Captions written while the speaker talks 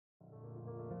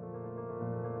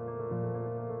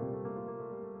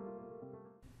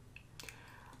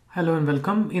Hello and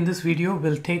welcome. In this video,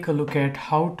 we'll take a look at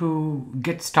how to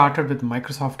get started with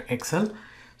Microsoft Excel.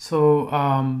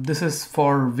 This is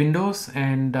for Windows,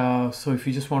 and so if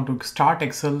you just want to start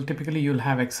Excel, typically you'll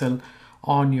have Excel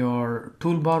on your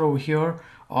toolbar over here,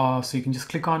 so you can just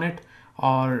click on it.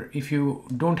 Or if you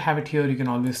don't have it here, you can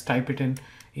always type it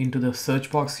into the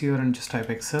search box here and just type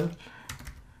Excel.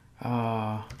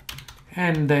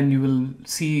 And then you will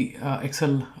see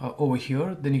Excel over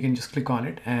here. Then you can just click on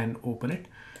it and open it.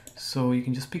 So you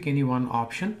can just pick any one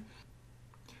option.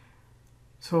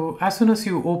 So as soon as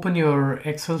you open your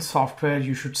Excel software,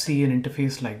 you should see an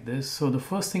interface like this. So the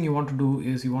first thing you want to do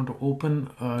is you want to open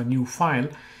a new file,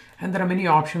 and there are many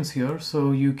options here.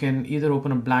 So you can either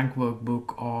open a blank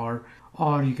workbook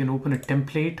or you can open a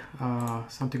template,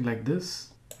 something like this.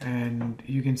 And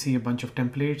you can see a bunch of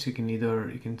templates. You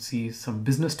can see some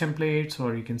business templates,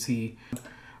 or you can see,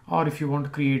 or if you want to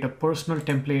create a personal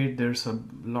template, there's a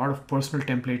lot of personal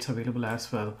templates available as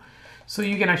well. So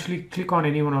you can actually click on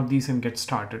any one of these and get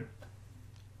started.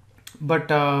 But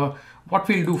what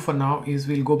we'll do for now is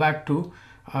we'll go back to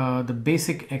the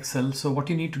basic Excel. So what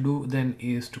you need to do then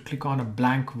is to click on a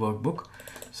blank workbook.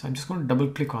 So I'm just going to double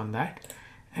click on that.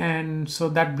 And so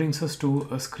that brings us to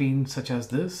a screen such as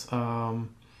this.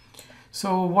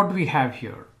 So what do we have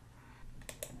here?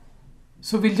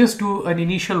 So we'll just do an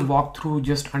initial walkthrough,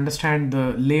 just understand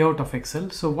the layout of Excel.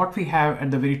 So what we have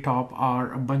at the very top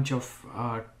are a bunch of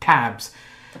tabs.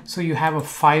 So you have a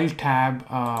file tab,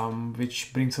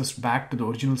 which brings us back to the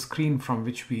original screen from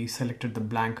which we selected the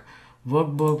blank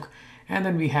workbook. And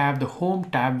then we have the home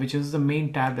tab, which is the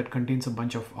main tab that contains a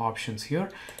bunch of options here: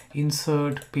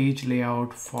 insert, page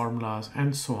layout, formulas,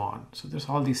 and so on. So there's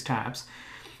all these tabs.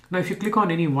 Now, if you click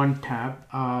on any one tab,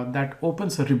 that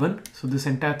opens a ribbon. So this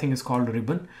entire thing is called a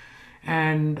ribbon.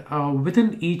 And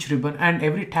within each ribbon, and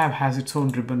every tab has its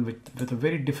own ribbon with a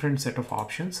very different set of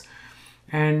options.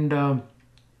 And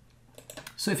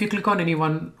so if you click on any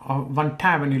one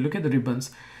tab and you look at the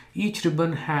ribbons, each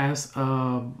ribbon has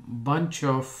a bunch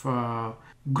of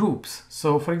groups.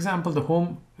 So for example, the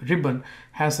home ribbon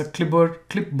has a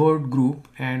clipboard group,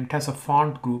 and it has a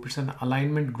font group, it's an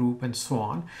alignment group, and so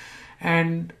on.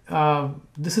 And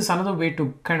this is another way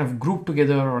to kind of group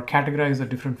together or categorize the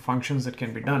different functions that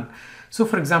can be done. So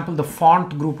for example, the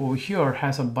font group over here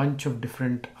has a bunch of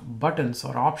different buttons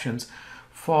or options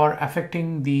for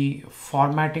affecting the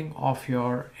formatting of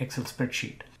your Excel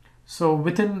spreadsheet. So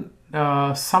within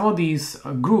some of these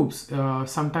groups,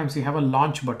 sometimes you have a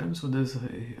launch button. So there's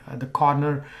at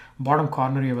the bottom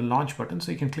corner, you have a launch button.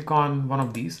 So you can click on one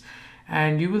of these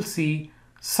and you will see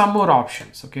some more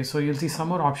options. Okay, so you'll see some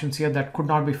more options here that could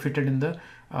not be fitted in the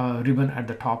ribbon at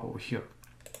the top over here.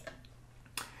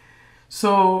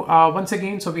 So once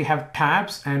again, so we have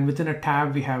tabs, and within a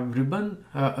tab we have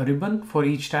a ribbon for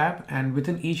each tab, and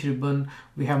within each ribbon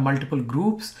we have multiple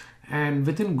groups, and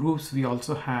within groups we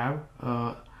also have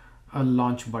a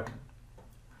launch button.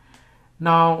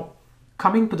 Now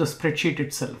coming to the spreadsheet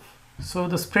itself. So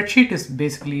the spreadsheet is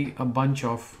basically a bunch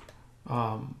of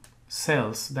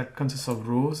cells that consists of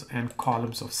rows and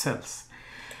columns of cells.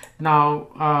 Now,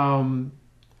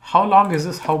 how long is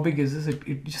this? How big is this?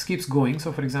 It just keeps going.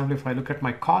 So for example, if I look at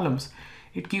my columns,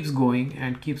 it keeps going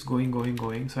and keeps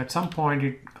going. So at some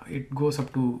point it goes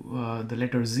up to the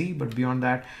letter Z, but beyond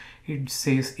that it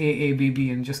says A, B, B,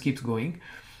 and just keeps going.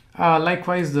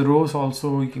 Likewise, the rows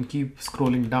also, you can keep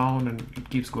scrolling down and it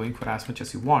keeps going for as much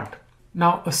as you want.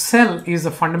 Now, a cell is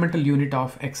a fundamental unit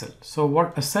of Excel. So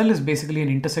what a cell is basically an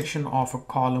intersection of a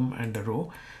column and a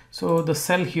row. So the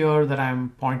cell here that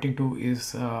I'm pointing to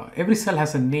is, every cell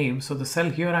has a name. So the cell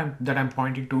here that I'm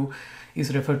pointing to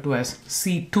is referred to as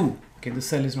C2. Okay, the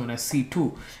cell is known as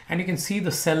C2. And you can see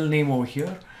the cell name over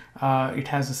here. It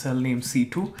has a cell name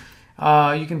C2.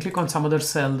 You can click on some other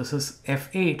cell. This is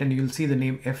F8, and you'll see the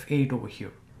name F8 over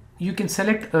here. You can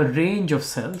select a range of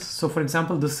cells. So for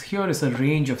example, this here is a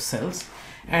range of cells.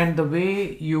 And the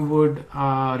way you would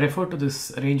refer to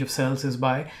this range of cells is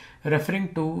by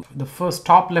referring to the first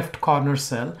top left corner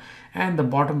cell and the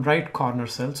bottom right corner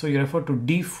cell. So you refer to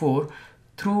D4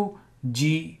 through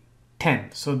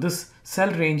G10. So this cell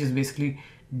range is basically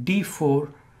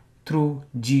D4 through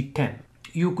G10.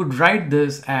 You could write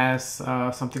this as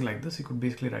something like this. You could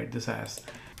basically write this as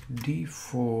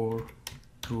D4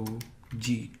 through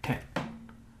G10.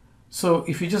 So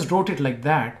if you just wrote it like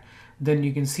that, then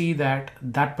you can see that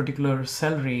that particular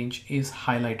cell range is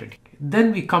highlighted.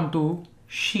 Then we come to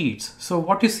sheets. So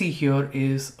what you see here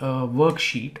is a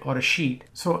worksheet or a sheet.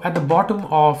 So at the bottom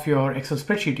of your Excel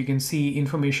spreadsheet, you can see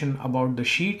information about the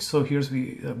sheet. So here's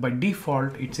by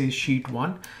default, it says sheet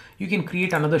 1. You can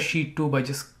create another sheet 2 by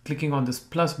just clicking on this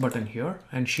plus button here,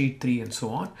 and sheet 3 and so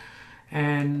on.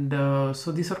 And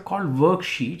so these are called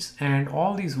worksheets, and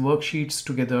all these worksheets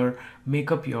together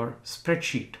make up your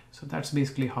spreadsheet. So that's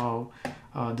basically how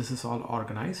this is all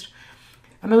organized.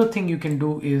 Another thing you can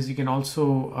do is you can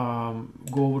also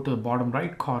go over to the bottom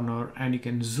right corner and you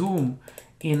can zoom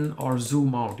in or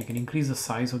zoom out. You can increase the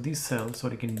size of these cells or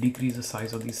you can decrease the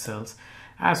size of these cells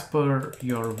as per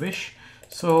your wish.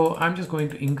 So I'm just going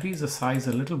to increase the size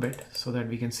a little bit so that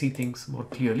we can see things more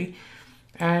clearly,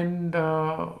 and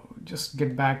just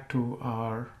get back to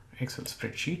our Excel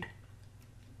spreadsheet.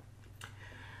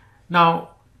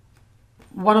 Now,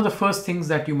 one of the first things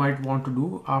that you might want to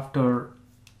do after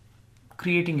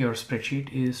creating your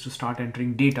spreadsheet is to start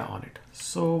entering data on it.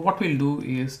 So what we'll do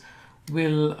is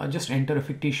we'll just enter a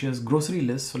fictitious grocery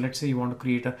list. So let's say you want to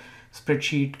create a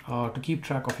spreadsheet to keep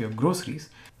track of your groceries.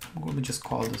 I'm going to just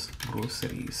call this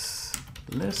groceries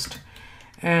list.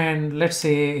 And let's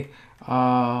say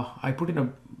I put in a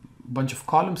bunch of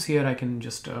columns here. I can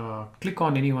just click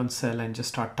on any one cell and just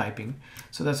start typing.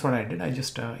 So that's what I did. I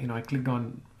just, I clicked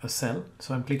on a cell.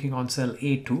 So I'm clicking on cell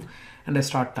A2 and I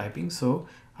start typing. So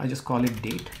I just call it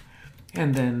date,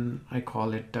 and then I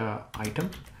call it item,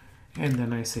 and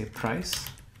then I say price,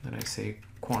 then I say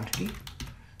quantity,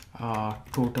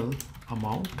 total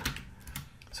amount.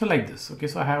 So like this. Okay,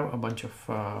 so I have a bunch of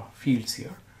fields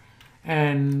here,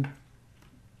 and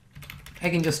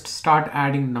I can just start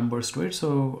adding numbers to it.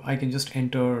 So I can just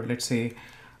enter, let's say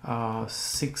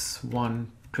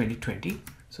 6/1/2020.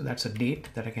 So that's a date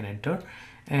that I can enter,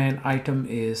 and item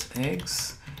is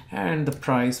eggs, and the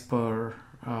price per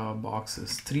box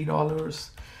is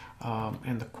 $3,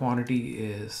 and the quantity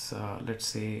is let's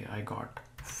say I got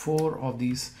 4 of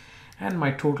these, and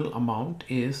my total amount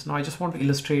is, now I just want to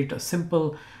illustrate a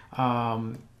simple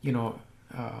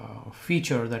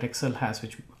feature that Excel has,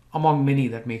 which among many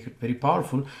that make it very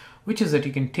powerful, which is that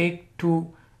you can take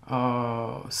two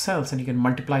cells and you can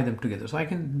multiply them together. So I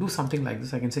can do something like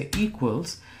this. I can say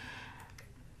equals,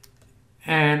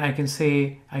 and I can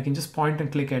just point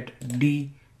and click at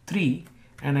D3,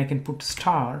 and I can put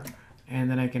star,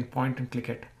 and then I can point and click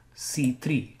at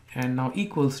C3, and now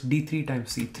equals D3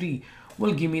 times C3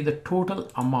 will give me the total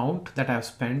amount that I've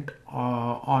spent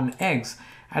on eggs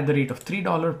at the rate of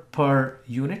 $3 per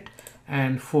unit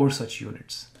and 4 such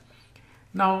units.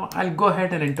 Now I'll go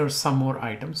ahead and enter some more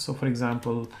items. So for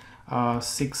example,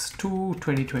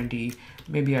 6/2/2020,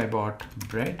 maybe I bought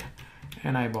bread,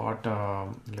 and I bought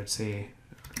let's say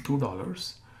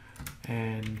 $2,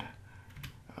 and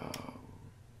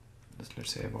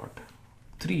let's say I bought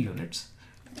 3 units.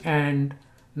 And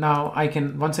now I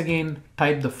can once again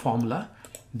type the formula,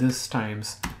 this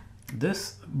times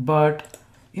this, but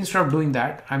instead of doing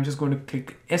that, I'm just going to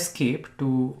click escape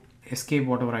to escape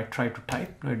whatever I try to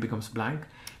type. Now it becomes blank.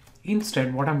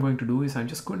 Instead, what I'm going to do is I'm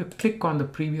just going to click on the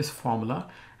previous formula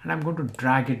and I'm going to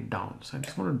drag it down. So I'm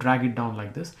just going to drag it down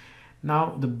like this.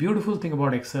 Now the beautiful thing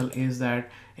about Excel is that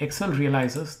Excel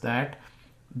realizes that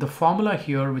the formula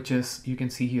here, which is, you can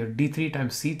see here, D3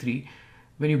 times C3,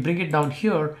 when you bring it down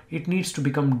here, it needs to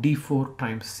become D4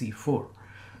 times C4.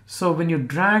 So when you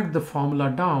drag the formula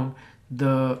down,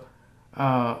 the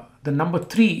number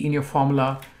 3 in your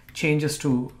formula changes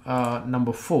to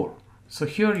number 4. So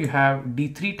here you have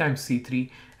D3 times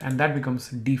C3, and that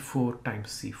becomes D4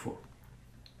 times C4.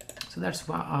 So that's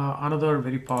another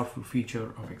very powerful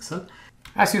feature of Excel.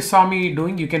 As you saw me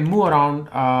doing, you can move around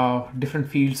different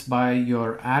fields by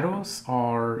your arrows,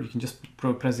 or you can just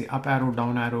press the up arrow,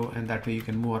 down arrow, and that way you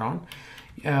can move around.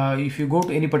 If you go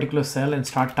to any particular cell and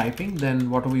start typing, then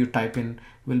whatever you type in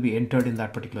will be entered in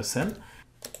that particular cell.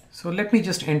 So let me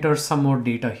just enter some more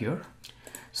data here.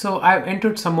 So I've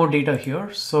entered some more data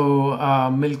here. So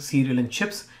milk, cereal, and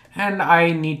chips, and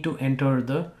I need to enter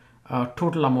the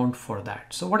total amount for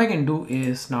that. So what I can do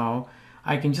is, now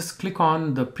I can just click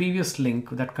on the previous link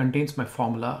that contains my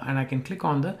formula, and I can click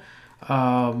on the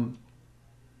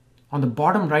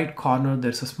bottom right corner.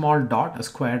 There's a small dot, a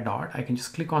square dot. I can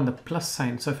just click on the plus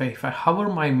sign. So if I hover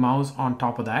my mouse on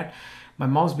top of that, my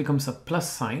mouse becomes a plus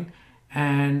sign,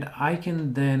 and I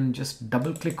can then just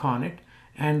double click on it,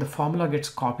 and the formula gets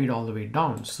copied all the way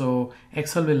down. So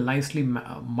Excel will nicely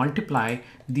multiply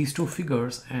these two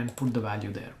figures and put the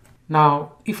value there.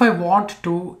 Now, if I want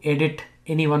to edit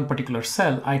any one particular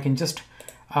cell, I can just,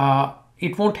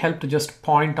 it won't help to just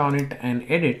point on it and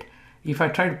edit. If I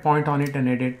try to point on it and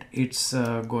edit, it's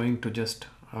going to just,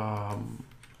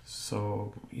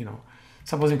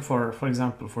 Supposing for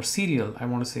example, for cereal, I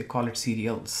want to say call it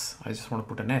cereals. I just want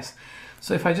to put an S.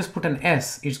 So if I just put an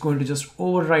S, it's going to just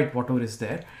overwrite whatever is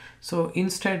there. So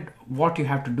instead, what you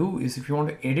have to do is if you want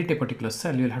to edit a particular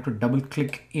cell, you'll have to double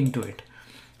click into it.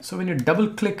 So when you double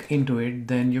click into it,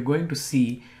 then you're going to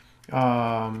see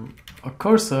a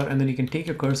cursor, and then you can take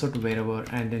your cursor to wherever,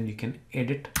 and then you can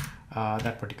edit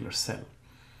that particular cell.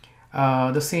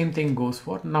 The same thing goes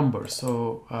for numbers.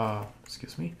 So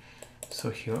excuse me. So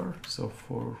here, so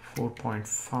for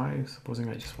 4.5, supposing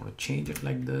I just want to change it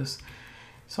like this.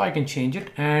 So I can change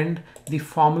it, and the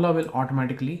formula will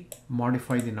automatically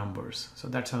modify the numbers. So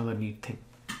that's another neat thing.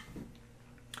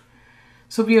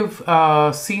 So we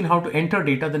have seen how to enter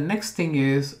data. The next thing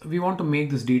is we want to make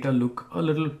this data look a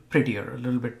little prettier, a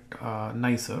little bit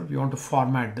nicer. We want to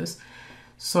format this.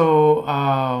 So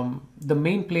the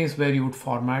main place where you would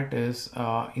format is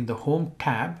in the Home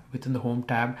tab. Within the Home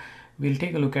tab, we'll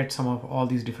take a look at some of all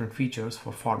these different features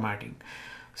for formatting.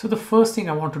 So the first thing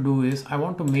I want to do is I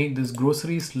want to make this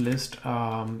groceries list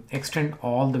extend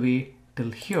all the way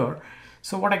till here.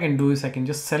 So what I can do is I can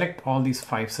just select all these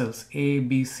 5 cells, A,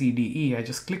 B, C, D, E. I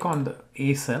just click on the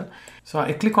A cell. So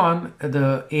I click on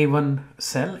the A1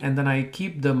 cell, and then I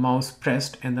keep the mouse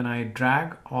pressed, and then I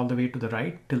drag all the way to the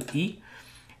right till E.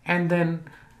 And then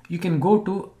you can go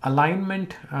to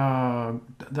alignment,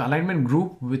 the alignment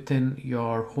group within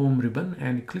your home ribbon,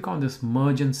 and click on this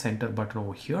merge and center button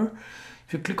over here.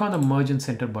 If you click on the merge and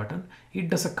center button, it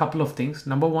does a couple of things.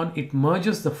 Number one, it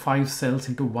merges the 5 cells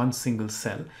into one single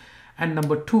cell. And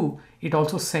number two, it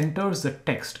also centers the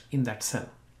text in that cell.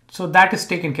 So that is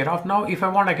taken care of. Now, if I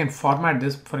want, I can format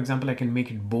this. For example, I can make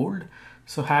it bold.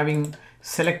 So having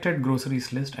selected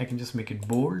groceries list, I can just make it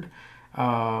bold.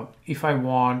 If I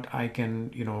want, I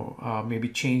can, maybe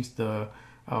change the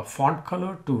font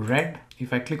color to red.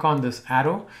 If I click on this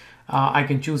arrow, I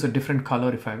can choose a different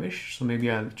color if I wish. So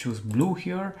maybe I'll choose blue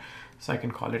here. So I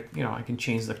can call it, I can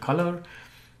change the color.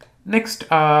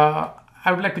 Next,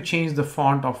 I would like to change the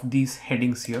font of these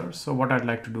headings here. So what I'd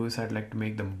like to do is I'd like to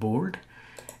make them bold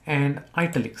and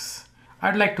italics.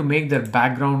 I'd like to make their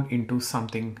background into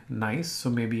something nice. So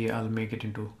maybe I'll make it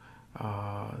into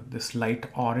this light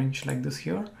orange like this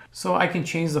here. So I can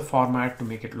change the format to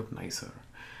make it look nicer.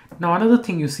 Now another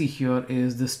thing you see here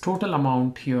is this total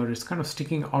amount here is kind of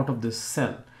sticking out of this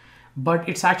cell, but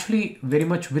it's actually very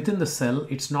much within the cell.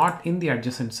 It's not in the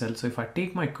adjacent cell. So if I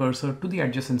take my cursor to the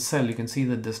adjacent cell, you can see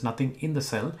that there's nothing in the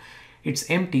cell. It's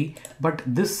empty, but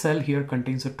this cell here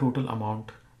contains a total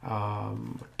amount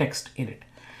text in it.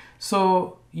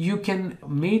 So you can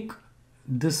make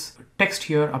this text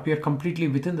here appear completely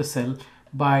within the cell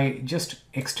by just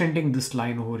extending this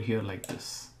line over here like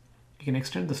this. You can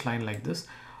extend this line like this,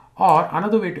 or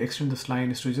another way to extend this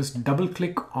line is to just double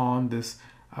click on this.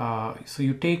 So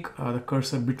you take the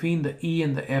cursor between the E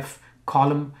and the F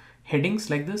column headings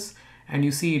like this, and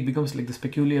you see it becomes like this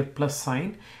peculiar plus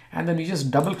sign, and then you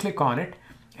just double click on it,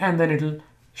 and then it'll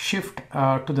shift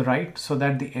to the right so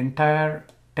that the entire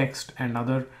text and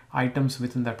other items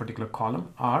within that particular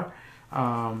column are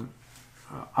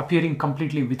appearing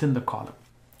completely within the column.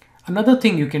 Another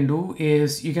thing you can do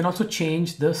is you can also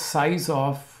change the size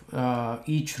of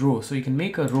each row. So you can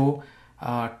make a row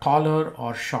taller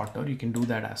or shorter. You can do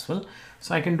that as well.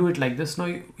 So I can do it like this.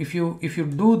 Now if you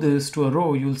do this to a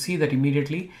row, you'll see that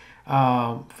immediately,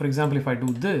 for example, if I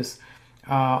do this,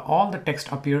 all the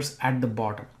text appears at the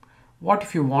bottom. What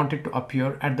if you want it to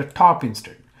appear at the top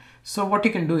instead? So what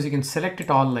you can do is you can select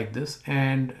it all like this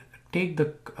and take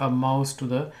the mouse to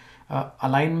the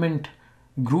alignment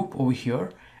group over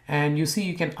here, and you see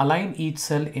you can align each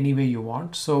cell any way you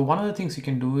want. So one of the things you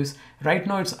can do is right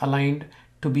now it's aligned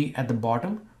to be at the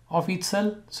bottom of each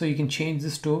cell. So you can change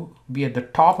this to be at the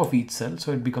top of each cell.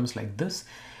 So it becomes like this.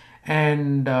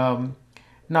 And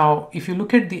now if you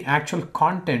look at the actual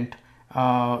content,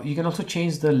 you can also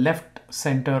change the left,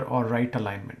 center or right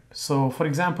alignment. So for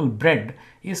example, bread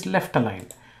is left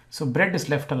aligned. So bread is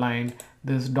left aligned.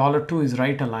 This $2 is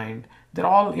right aligned. They're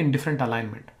all in different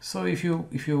alignment. So if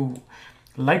you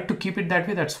like to keep it that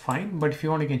way, that's fine. But if you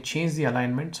want, you can change the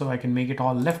alignment. So I can make it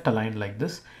all left aligned like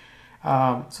this.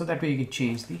 So that way you can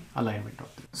change the alignment of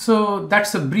it. So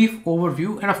that's a brief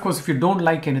overview. And of course, if you don't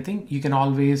like anything, you can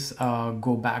always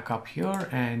go back up here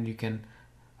and you can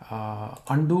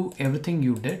undo everything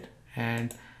you did,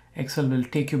 and Excel will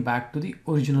take you back to the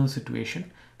original situation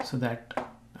so that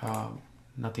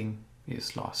nothing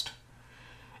is lost.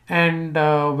 And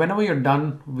whenever you're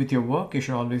done with your work, you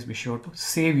should always be sure to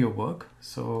save your work.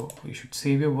 So you should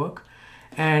save your work,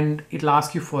 and it'll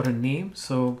ask you for a name.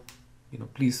 So,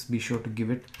 please be sure to give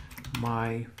it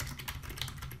my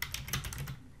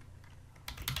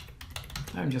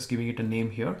I'm just giving it a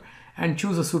name here, and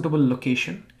choose a suitable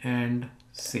location and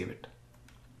save it.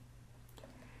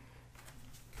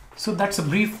 So that's a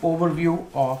brief overview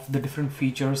of the different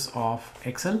features of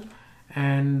Excel.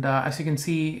 And as you can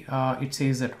see, it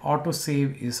says that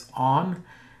autosave is on.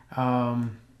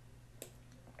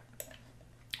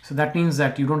 So that means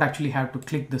that you don't actually have to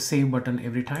click the save button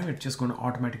every time. It's just going to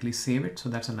automatically save it. So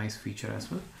that's a nice feature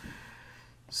as well.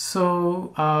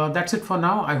 So that's it for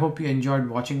now. I hope you enjoyed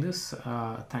watching this.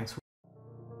 Thanks for